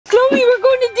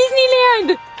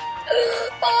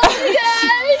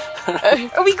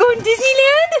Are we going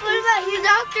Disneyland? What about your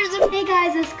doctors? Hey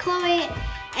guys, it's Chloe,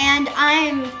 and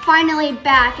I'm finally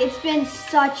back. It's been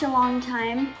such a long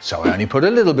time. So I only put a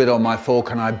little bit on my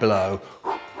fork and I blow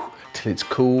till it's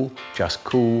cool, just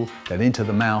cool, then into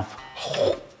the mouth.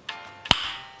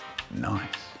 Nice.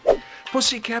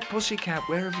 Pussycat, pussycat,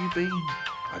 where have you been?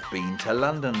 I've been to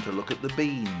London to look at the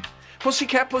bean.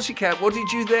 Pussycat, pussycat, what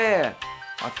did you there?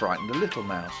 I frightened a little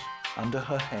mouse under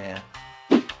her hair.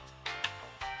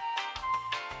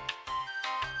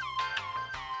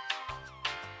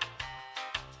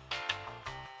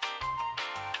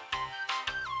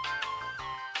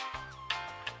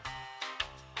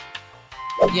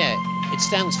 Yeah, it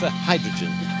stands for hydrogen,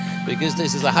 because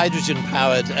this is a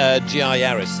hydrogen-powered GI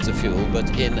Yaris. It's a fuel, but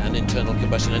in an internal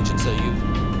combustion engine,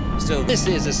 so this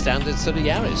is a standard sort of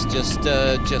Yaris,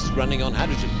 just running on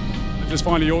hydrogen. Just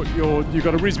finally, you've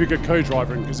got a reasonably good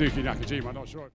co-driver in Kazuki Nakajima, I'm not sure.